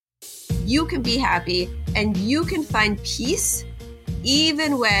you can be happy and you can find peace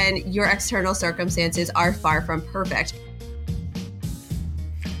even when your external circumstances are far from perfect.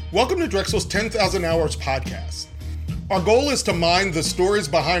 Welcome to Drexel's 10,000 Hours podcast. Our goal is to mine the stories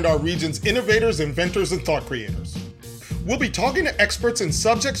behind our region's innovators, inventors, and thought creators. We'll be talking to experts in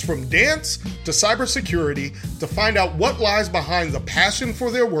subjects from dance to cybersecurity to find out what lies behind the passion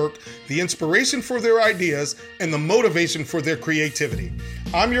for their work, the inspiration for their ideas, and the motivation for their creativity.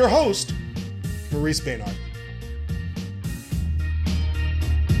 I'm your host, Maurice Baynard.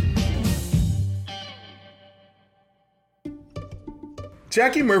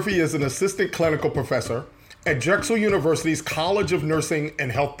 Jackie Murphy is an assistant clinical professor at Drexel University's College of Nursing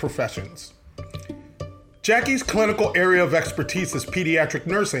and Health Professions. Jackie's clinical area of expertise is pediatric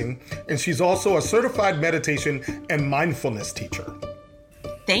nursing, and she's also a certified meditation and mindfulness teacher.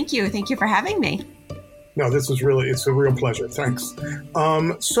 Thank you. Thank you for having me. No, it's a real pleasure. Thanks.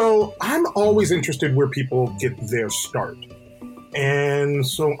 So I'm always interested where people get their start. And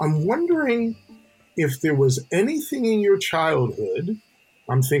so I'm wondering if there was anything in your childhood,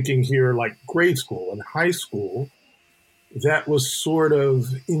 I'm thinking here like grade school and high school, that was sort of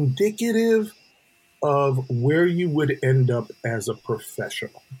indicative of where you would end up as a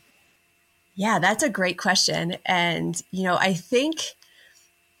professional? Yeah, that's a great question. And, I think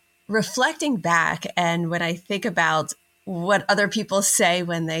reflecting back and when I think about what other people say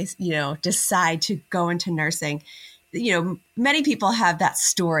when they, decide to go into nursing, many people have that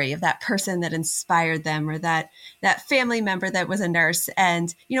story of that person that inspired them or that family member that was a nurse.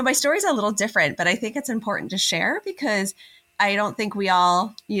 And, my story is a little different, but I think it's important to share because I don't think we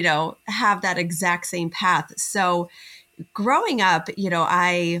all, have that exact same path. So growing up,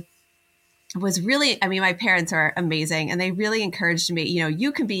 I was really, my parents are amazing and they really encouraged me,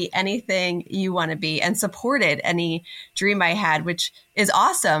 you can be anything you want to be and supported any dream I had, which is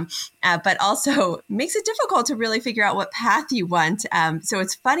awesome, but also makes it difficult to really figure out what path you want. So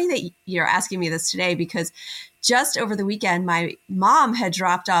it's funny that you're asking me this today because just over the weekend, my mom had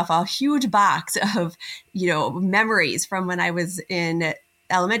dropped off a huge box of, memories from when I was in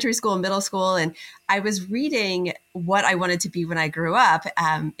elementary school and middle school. And I was reading what I wanted to be when I grew up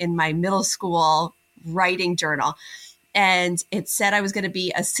in my middle school writing journal. And it said I was going to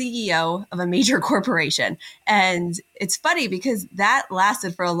be a CEO of a major corporation. And it's funny because that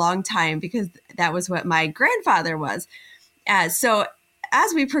lasted for a long time because that was what my grandfather was. So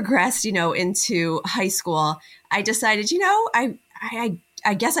as we progressed, into high school, I decided,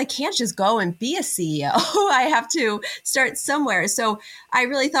 I guess I can't just go and be a CEO. I have to start somewhere. So I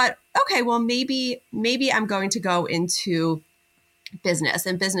really thought, okay, well, maybe I'm going to go into business,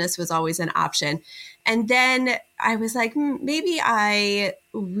 and business was always an option. And then I was like, maybe I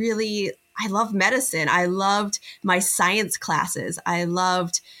love medicine. I loved my science classes. I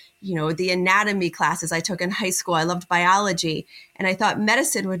loved the anatomy classes I took in high school. I loved biology. And I thought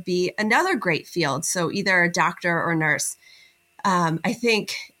medicine would be another great field. So either a doctor or nurse. I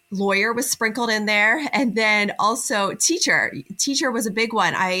think lawyer was sprinkled in there. And then also teacher. Teacher was a big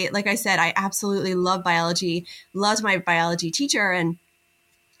one. Like I said, I absolutely love biology, loved my biology teacher. And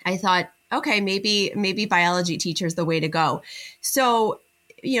I thought, okay, maybe biology teacher is the way to go. So,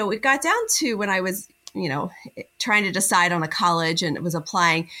 it got down to when I was trying to decide on a college and was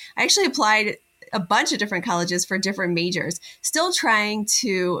applying. I actually applied a bunch of different colleges for different majors, still trying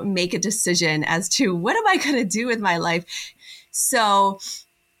to make a decision as to what am I going to do with my life. So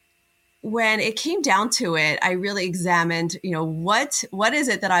when it came down to it, I really examined, what is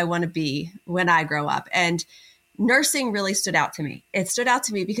it that I want to be when I grow up? And nursing really stood out to me. It stood out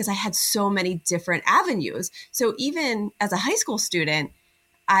to me because I had so many different avenues. So even as a high school student,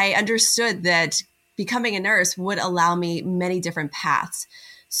 I understood that becoming a nurse would allow me many different paths.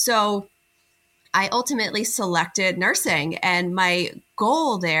 So I ultimately selected nursing, and my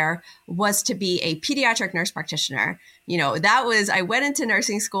goal there was to be a pediatric nurse practitioner. I went into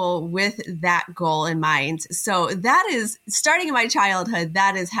nursing school with that goal in mind. So that is starting in my childhood.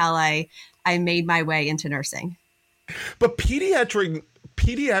 That is how I made my way into nursing. But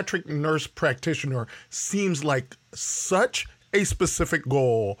pediatric nurse practitioner seems like such a specific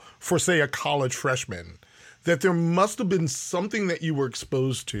goal for, say, a college freshman, that there must have been something that you were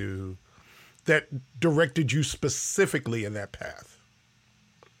exposed to that directed you specifically in that path.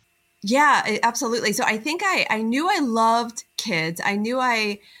 Yeah, absolutely. So I think I knew I loved kids. I knew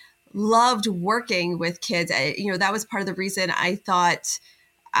I loved working with kids. That was part of the reason I thought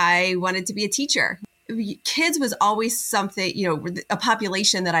I wanted to be a teacher. Kids was always something, a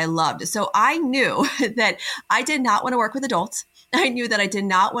population that I loved. So I knew that I did not want to work with adults. I knew that I did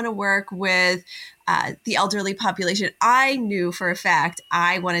not want to work with the elderly population. I knew for a fact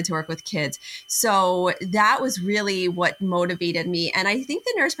I wanted to work with kids. So that was really what motivated me. And I think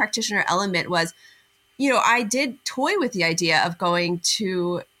the nurse practitioner element was, I did toy with the idea of going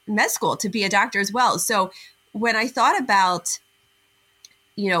to med school to be a doctor as well. So when I thought about,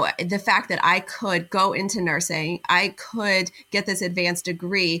 the fact that I could go into nursing, I could get this advanced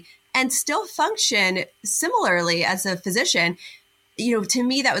degree and still function similarly as a physician, to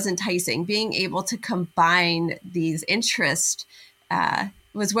me, that was enticing. Being able to combine these interests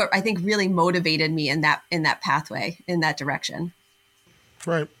was what I think really motivated me in that pathway, in that direction.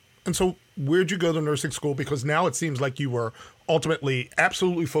 Right. And so where'd you go to nursing school? Because now it seems like you were ultimately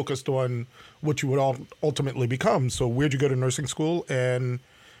absolutely focused on what you would ultimately become. So where'd you go to nursing school? And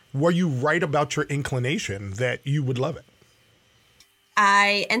were you right about your inclination that you would love it?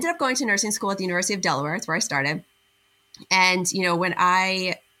 I ended up going to nursing school at the University of Delaware. It's where I started. And, when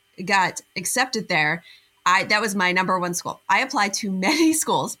I got accepted there, that was my number one school. I applied to many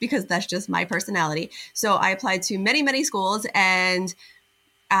schools because that's just my personality. So I applied to many, many schools, but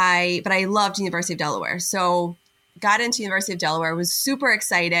I loved University of Delaware. So got into University of Delaware, was super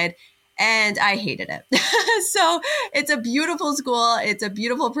excited, and I hated it. So it's a beautiful school. It's a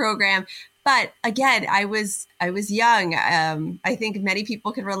beautiful program. But again, I was young. I think many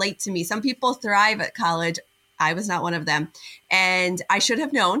people can relate to me. Some people thrive at college. I was not one of them. And I should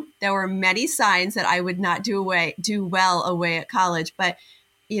have known. There were many signs that I would not do well away at college. But,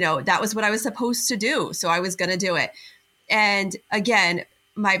 that was what I was supposed to do. So I was going to do it. And again,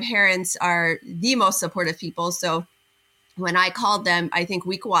 my parents are the most supportive people. So when I called them, I think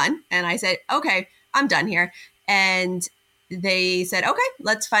week 1, and I said, okay, I'm done here. And they said, okay,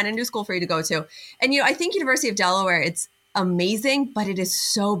 let's find a new school for you to go to. And, I think University of Delaware, it's amazing, but it is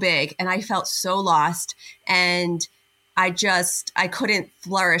so big. And I felt so lost. And I couldn't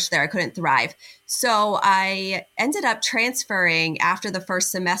flourish there. I couldn't thrive. So I ended up transferring after the first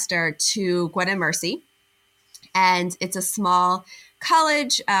semester to Gwen and Mercy. And it's a small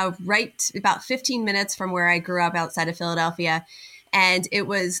college, right about 15 minutes from where I grew up outside of Philadelphia. And it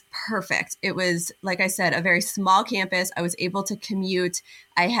was perfect. It was, like I said, a very small campus. I was able to commute.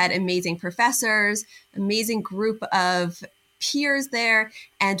 I had amazing professors, amazing group of peers there,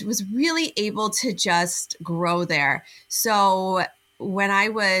 and was really able to just grow there. So when I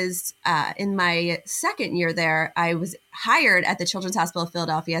was in my second year there, I was hired at the Children's Hospital of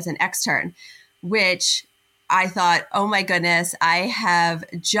Philadelphia as an extern, which I thought, oh my goodness, I have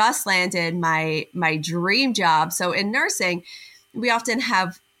just landed my dream job. So in nursing, we often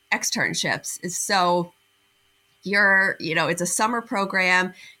have externships. So it's a summer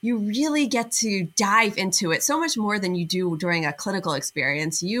program. You really get to dive into it so much more than you do during a clinical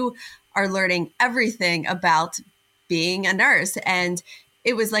experience. You are learning everything about being a nurse. And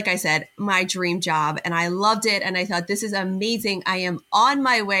it was, like I said, my dream job. And I loved it. And I thought, this is amazing. I am on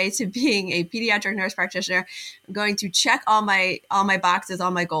my way to being a pediatric nurse practitioner. I'm going to check all my boxes,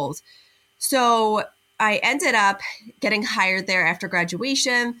 all my goals. So I ended up getting hired there after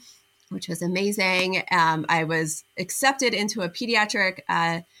graduation, which was amazing. I was accepted into a pediatric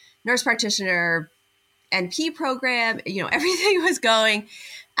nurse practitioner NP program. Everything was going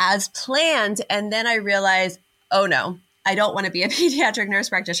as planned. And then I realized, oh no, I don't want to be a pediatric nurse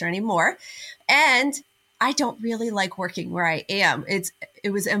practitioner anymore. And I don't really like working where I am. It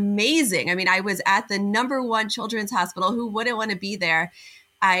was amazing. I mean, I was at the number one children's hospital. Who wouldn't want to be there?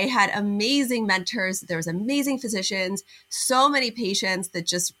 I had amazing mentors. There was amazing physicians, so many patients that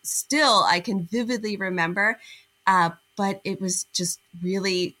just still I can vividly remember. But it was just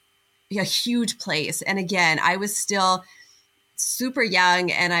really a huge place. And again, I was still super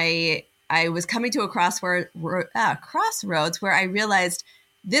young, and I was coming to a crossroads where I realized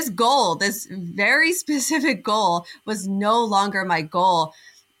this goal, this very specific goal, was no longer my goal.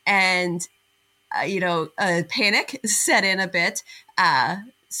 And a panic set in a bit.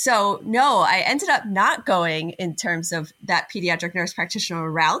 So no, I ended up not going in terms of that pediatric nurse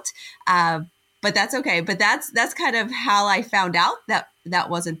practitioner route. But that's okay. But that's kind of how I found out that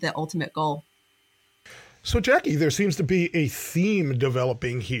wasn't the ultimate goal. So Jackie, there seems to be a theme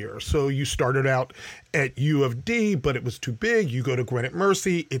developing here. So you started out at U of D, but it was too big. You go to Gwen at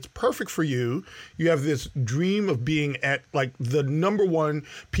Mercy. It's perfect for you. You have this dream of being at like the number one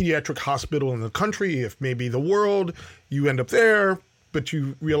pediatric hospital in the country, if maybe the world. You end up there, but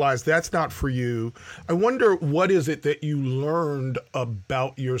you realize that's not for you. I wonder, what is it that you learned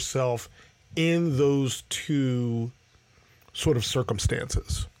about yourself in those two sort of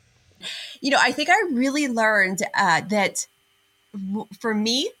circumstances? I think I really learned that for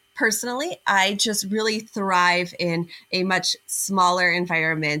me, personally, I just really thrive in a much smaller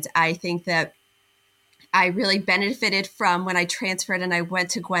environment. I think that I really benefited from when I transferred and I went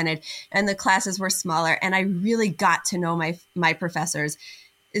to Gwynedd and the classes were smaller and I really got to know my professors.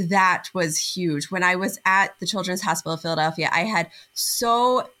 That was huge. When I was at the Children's Hospital of Philadelphia,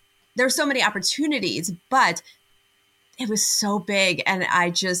 there were so many opportunities, but it was so big and I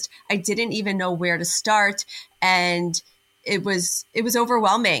didn't even know where to start. And it was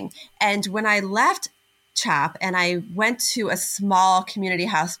overwhelming. And when I left CHOP and I went to a small community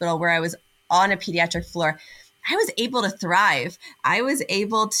hospital where I was on a pediatric floor, I was able to thrive. I was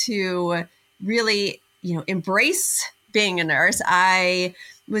able to really, embrace being a nurse. I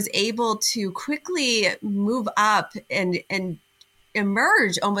was able to quickly move up and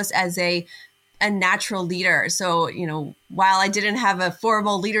emerge almost as a natural leader. So, while I didn't have a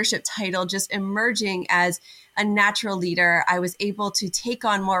formal leadership title, just emerging as a natural leader, I was able to take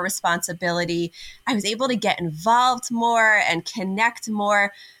on more responsibility. I was able to get involved more and connect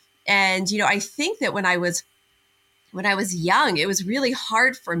more. And, I think that when I was young, it was really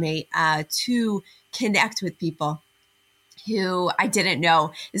hard for me to connect with people who I didn't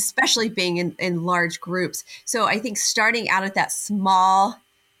know, especially being in large groups. So I think starting out at that smaller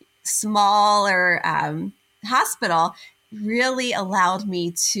hospital really allowed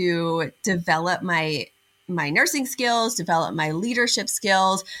me to develop my nursing skills, develop my leadership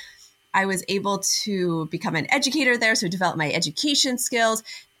skills. I was able to become an educator there, so develop my educator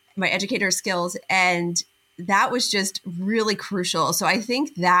skills, and that was just really crucial. So I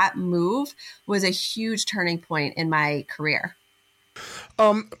think that move was a huge turning point in my career.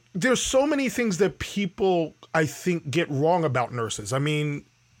 There's so many things that people, I think, get wrong about nurses. I mean,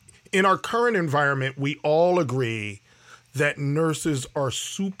 in our current environment, we all agree that nurses are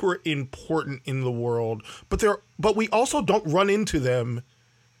super important in the world, but we also don't run into them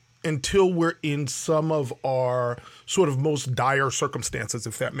until we're in some of our sort of most dire circumstances,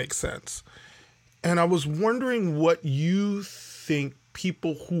 if that makes sense. And I was wondering what you think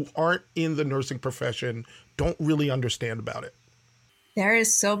people who aren't in the nursing profession don't really understand about it. There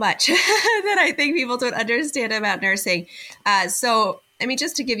is so much that I think people don't understand about nursing.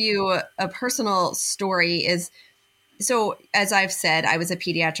 Just to give you a personal story so as I've said, I was a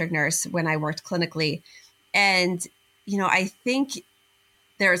pediatric nurse when I worked clinically. And, I think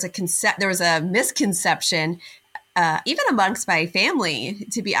there was a misconception even amongst my family,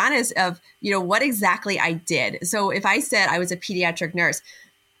 to be honest, of, what exactly I did. So if I said I was a pediatric nurse,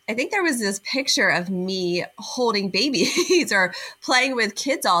 I think there was this picture of me holding babies or playing with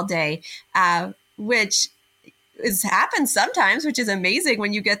kids all day, which happens sometimes, which is amazing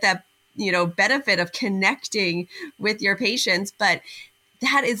when you get that, benefit of connecting with your patients. But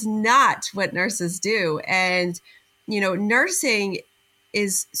that is not what nurses do. And, nursing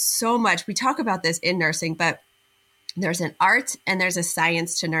is so much. We talk about this in nursing, but there's an art and there's a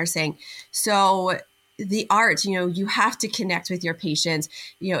science to nursing. So the art, you have to connect with your patients.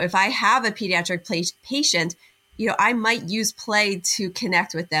 If I have a pediatric patient, I might use play to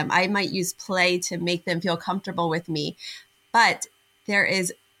connect with them. I might use play to make them feel comfortable with me. But there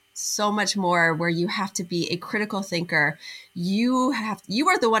is so much more where you have to be a critical thinker. You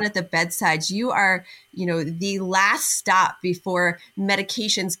are the one at the bedside. You are, the last stop before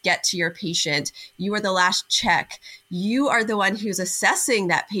medications get to your patient. You are the last check. You are the one who's assessing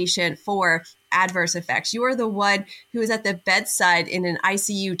that patient for adverse effects. You are the one who is at the bedside in an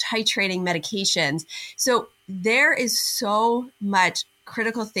ICU titrating medications. So there is so much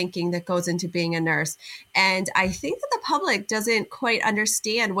critical thinking that goes into being a nurse. And I think that the public doesn't quite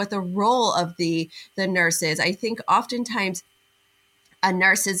understand what the role of the nurse is. I think oftentimes a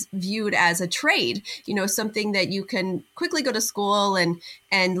nurse is viewed as a trade, something that you can quickly go to school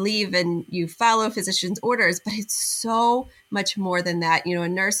and leave and you follow physician's orders, but it's so much more than that. A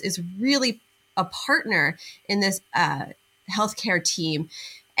nurse is really a partner in this healthcare team.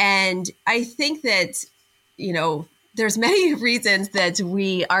 And I think that, there's many reasons that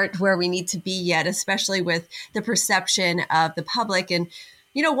we aren't where we need to be yet, especially with the perception of the public. And,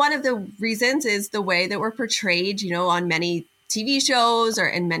 one of the reasons is the way that we're portrayed, on many TV shows or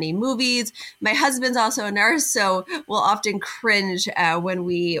in many movies. My husband's also a nurse, so we'll often cringe when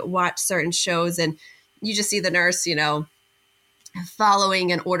we watch certain shows and you just see the nurse,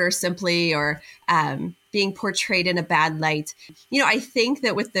 following an order simply or being portrayed in a bad light. I think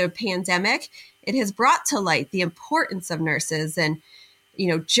that with the pandemic, it has brought to light the importance of nurses and,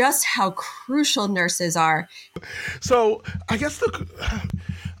 just how crucial nurses are. So I guess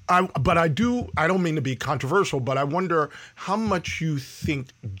I don't mean to be controversial, but I wonder how much you think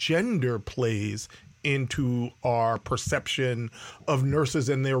gender plays into our perception of nurses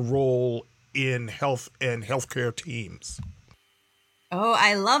and their role in health and healthcare teams? Oh,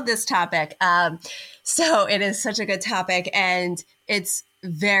 I love this topic. So it is such a good topic, and it's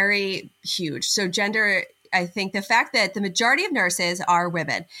very huge. So gender, I think the fact that the majority of nurses are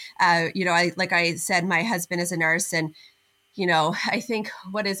women, like I said, my husband is a nurse, and, I think,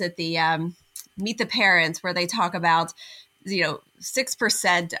 what is it? The Meet the Parents, where they talk about,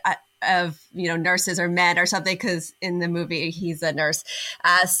 6% of, nurses are men or something, because in the movie he's a nurse.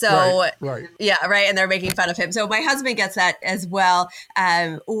 Right. Yeah, right. And they're making fun of him. So my husband gets that as well.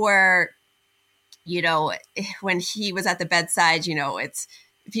 When he was at the bedside, it's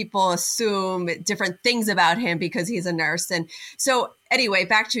people assume different things about him because he's a nurse. And so anyway,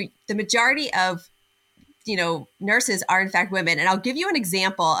 back to the majority of, nurses are in fact women. And I'll give you an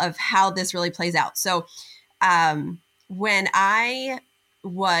example of how this really plays out. So when I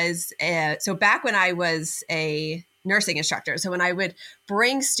was, back when I was a nursing instructor, so when I would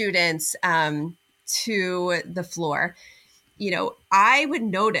bring students to the floor, I would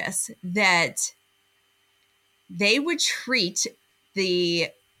notice that they would treat the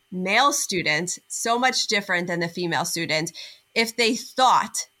male student so much different than the female student if they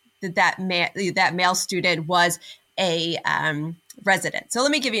thought that male student was a resident. So let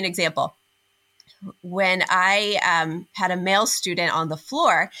me give you an example. When I had a male student on the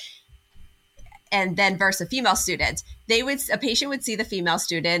floor, and then versus a female student, a patient would see the female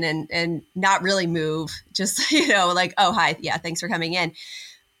student and not really move, just, like, oh, hi, yeah, thanks for coming in.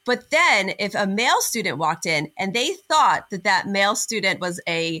 But then if a male student walked in and they thought that male student was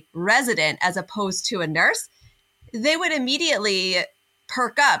a resident as opposed to a nurse, they would immediately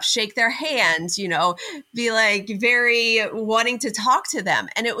perk up, shake their hands, be like very wanting to talk to them.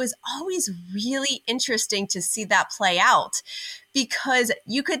 And it was always really interesting to see that play out, because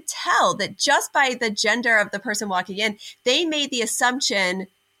you could tell that just by the gender of the person walking in, they made the assumption,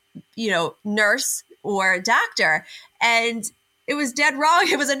 nurse or doctor, and it was dead wrong.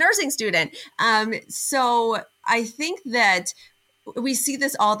 It was a nursing student. So I think that we see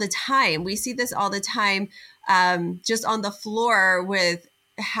this all the time. Just on the floor with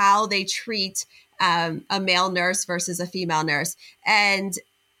how they treat a male nurse versus a female nurse. And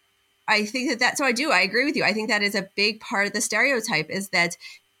I think so I agree with you. I think that is a big part of the stereotype, is that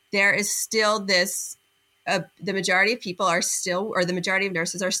there is still this, the majority of people are still, or the majority of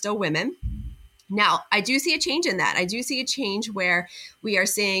nurses are still women. Now, I do see a change in that. I do see a change where we are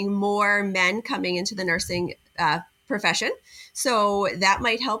seeing more men coming into the nursing profession. So that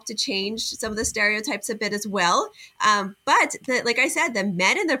might help to change some of the stereotypes a bit as well. But like I said, the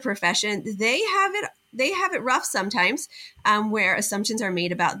men in the profession, they have it rough sometimes, where assumptions are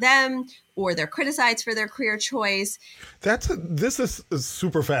made about them, or they're criticized for their career choice. This is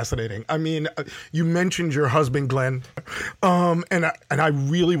super fascinating. I mean, you mentioned your husband, Glenn, and I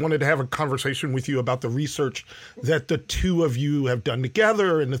really wanted to have a conversation with you about the research that the two of you have done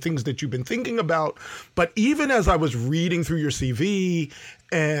together and the things that you've been thinking about. But even as I was reading through your CV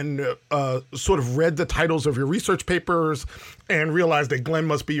and sort of read the titles of your research papers and realized that Glenn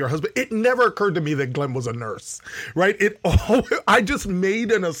must be your husband, it never occurred to me that Glenn was a nurse, right? I just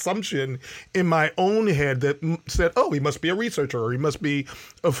made an assumption in my own head that said, oh, he must be a researcher, or he must be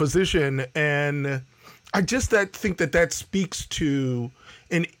a physician. And I just think that speaks to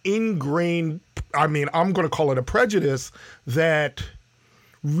an ingrained, I'm going to call it a prejudice that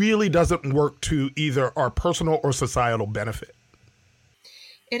really doesn't work to either our personal or societal benefit.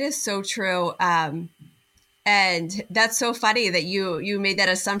 It is so true. And that's so funny that you made that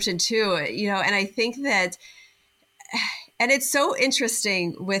assumption too, and I think that, and it's so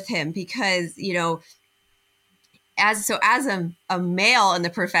interesting with him because, as a male in the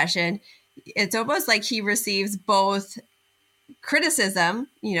profession, it's almost like he receives both criticism,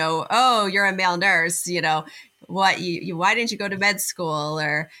 oh, you're a male nurse, why didn't you go to med school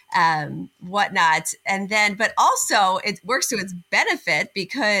or whatnot? And then, but also it works to its benefit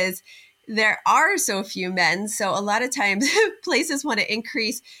because there are so few men. So a lot of times places want to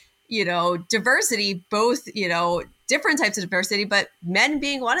increase, diversity, both, different types of diversity, but men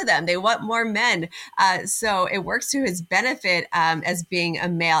being one of them. They want more men. So it works to his benefit as being a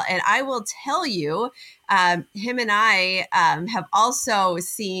male. And I will tell you, him and I have also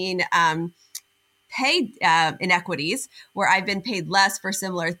seen pay inequities where I've been paid less for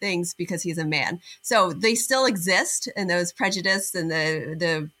similar things because he's a man. So they still exist, and those prejudice and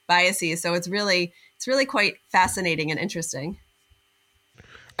the biases. So it's really quite fascinating and interesting.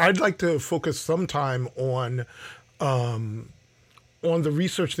 I'd like to focus some time on the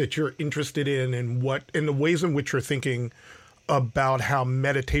research that you're interested in and the ways in which you're thinking about how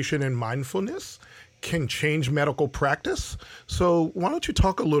meditation and mindfulness can change medical practice. So why don't you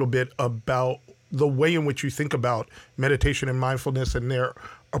talk a little bit about the way in which you think about meditation and mindfulness and their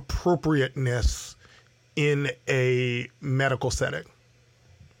appropriateness in a medical setting?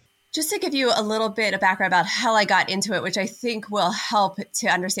 Just to give you a little bit of background about how I got into it, which I think will help to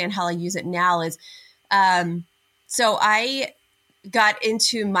understand how I use it now, is so I got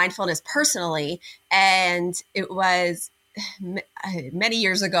into mindfulness personally, and it was many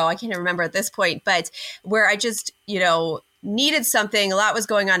years ago. I can't remember at this point, but where I just, needed something. A lot was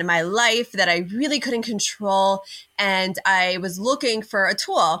going on in my life that I really couldn't control, and I was looking for a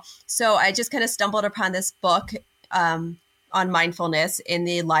tool. So I just kind of stumbled upon this book on mindfulness in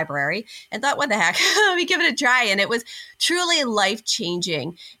the library and thought, what the heck, let me give it a try. And it was truly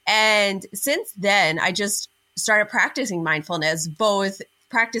life-changing. And since then, I just started practicing mindfulness, both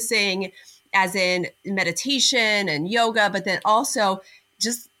practicing as in meditation and yoga, but then also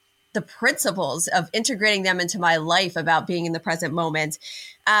just the principles of integrating them into my life about being in the present moment.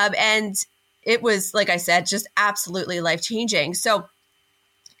 And it was, like I said, just absolutely life-changing. So,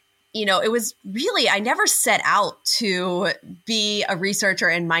 it was really, I never set out to be a researcher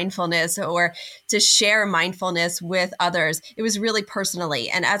in mindfulness or to share mindfulness with others. It was really personally.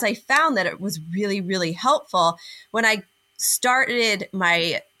 And as I found that it was really, really helpful, when I started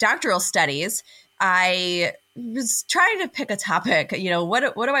my doctoral studies, I was trying to pick a topic, what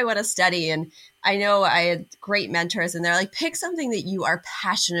do I want to study? And I know I had great mentors, and they're like, pick something that you are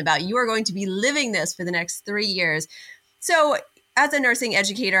passionate about. You are going to be living this for the next 3 years. So as a nursing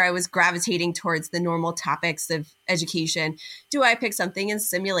educator, I was gravitating towards the normal topics of education. Do I pick something in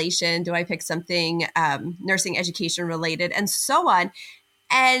simulation? Do I pick something nursing education related, and so on?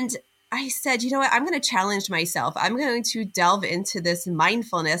 And I said, you know what, I'm going to challenge myself. I'm going to delve into this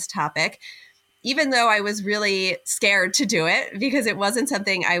mindfulness topic, even though I was really scared to do it because it wasn't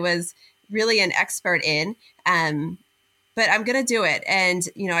something I was really an expert in. But I'm going to do it. And,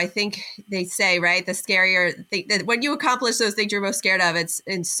 I think they say, right, the scarier thing, that when you accomplish those things you're most scared of, it's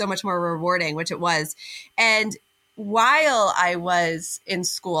so much more rewarding, which it was. And while I was in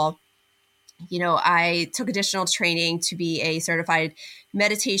school, I took additional training to be a certified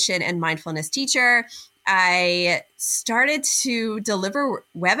meditation and mindfulness teacher. I started to deliver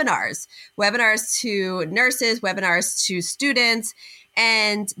webinars to nurses, webinars to students.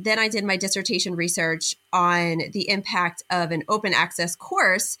 And then I did my dissertation research on the impact of an open access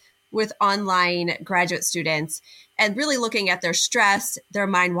course with online graduate students, and really looking at their stress, their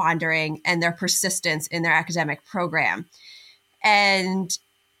mind wandering, and their persistence in their academic program. And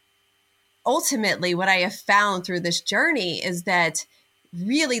ultimately, what I have found through this journey is that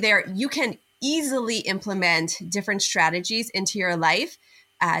really you can easily implement different strategies into your life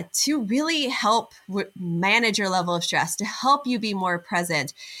to really help manage your level of stress, to help you be more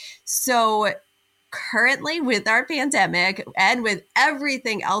present. So currently, with our pandemic and with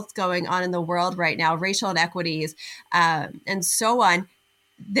everything else going on in the world right now, racial inequities and so on,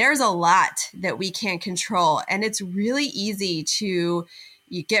 there's a lot that we can't control. And it's really easy to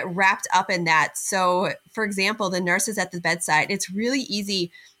get wrapped up in that. So, for example, the nurses at the bedside, it's really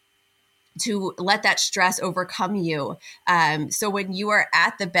easy to let that stress overcome you. So when you are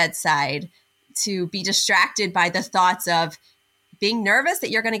at the bedside, to be distracted by the thoughts of being nervous that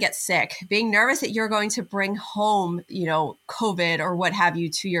you're going to get sick, being nervous that you're going to bring home, COVID or what have you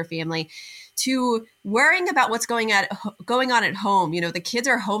to your family, to worrying about what's going on at home. The kids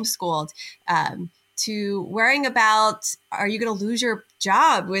are homeschooled, to worrying about, are you going to lose your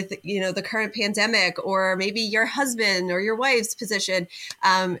job with, the current pandemic, or maybe your husband or your wife's position,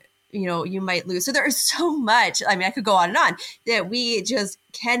 you might lose. So there is so much, I could go on and on, that we just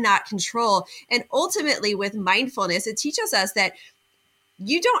cannot control. And ultimately with mindfulness, it teaches us that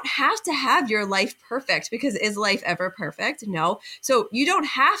you don't have to have your life perfect, because is life ever perfect? No. So you don't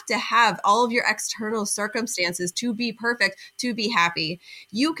have to have all of your external circumstances to be perfect, to be happy.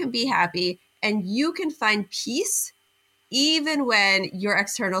 You can be happy, and you can find peace even when your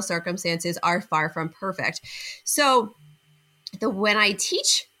external circumstances are far from perfect. So when I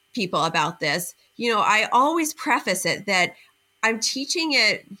teach people about this, I always preface it that I'm teaching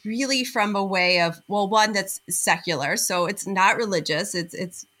it really from a way of, well, one, that's secular. So it's not religious.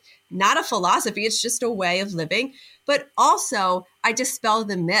 It's not a philosophy. It's just a way of living. But also, I dispel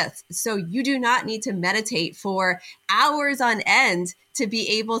the myth. So you do not need to meditate for hours on end to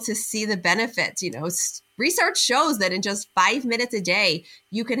be able to see the benefits. Research shows that in just 5 minutes a day,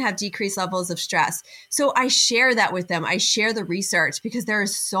 you can have decreased levels of stress. So I share that with them. I share the research, because there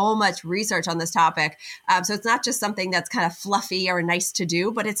is so much research on this topic. So it's not just something that's kind of fluffy or nice to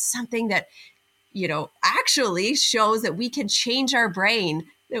do, but it's something that, actually shows that we can change our brain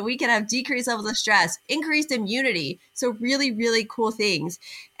that we can have decreased levels of stress, increased immunity. So really, really cool things.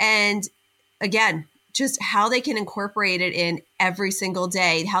 And again, just how they can incorporate it in every single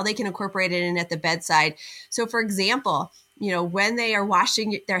day, how they can incorporate it in at the bedside. So for example, when they are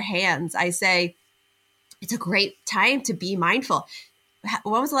washing their hands, I say, it's a great time to be mindful.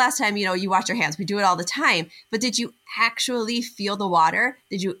 When was the last time, you washed your hands? We do it all the time. But did you actually feel the water?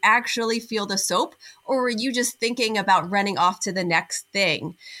 Did you actually feel the soap? Or were you just thinking about running off to the next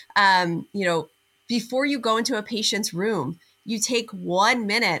thing? Before you go into a patient's room, you take 1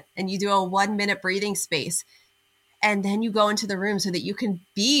 minute and you do a 1 minute breathing space. And then you go into the room so that you can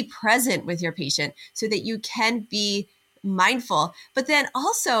be present with your patient, so that you can be mindful. But then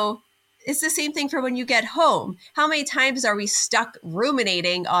also, it's the same thing for when you get home. How many times are we stuck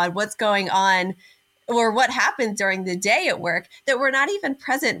ruminating on what's going on or what happened during the day at work that we're not even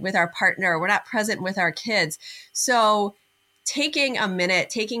present with our partner, we're not present with our kids? So taking a minute,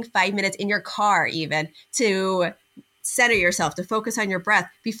 taking 5 minutes in your car even to center yourself, to focus on your breath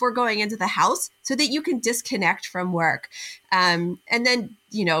before going into the house so that you can disconnect from work. And then,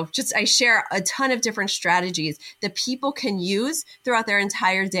 I share a ton of different strategies that people can use throughout their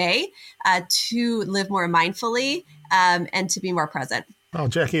entire day to live more mindfully and to be more present. Oh,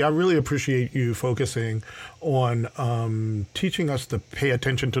 Jackie, I really appreciate you focusing on teaching us to pay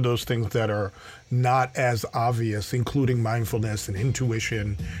attention to those things that are not as obvious, including mindfulness and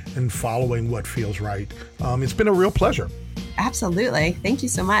intuition and following what feels right. It's been a real pleasure. Absolutely. Thank you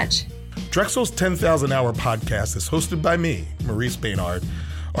so much. Drexel's 10,000 Hour podcast is hosted by me, Maurice Baynard.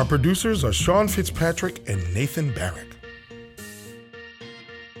 Our producers are Sean Fitzpatrick and Nathan Barrick.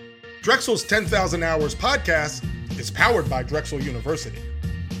 Drexel's 10,000 Hours podcast is powered by Drexel University.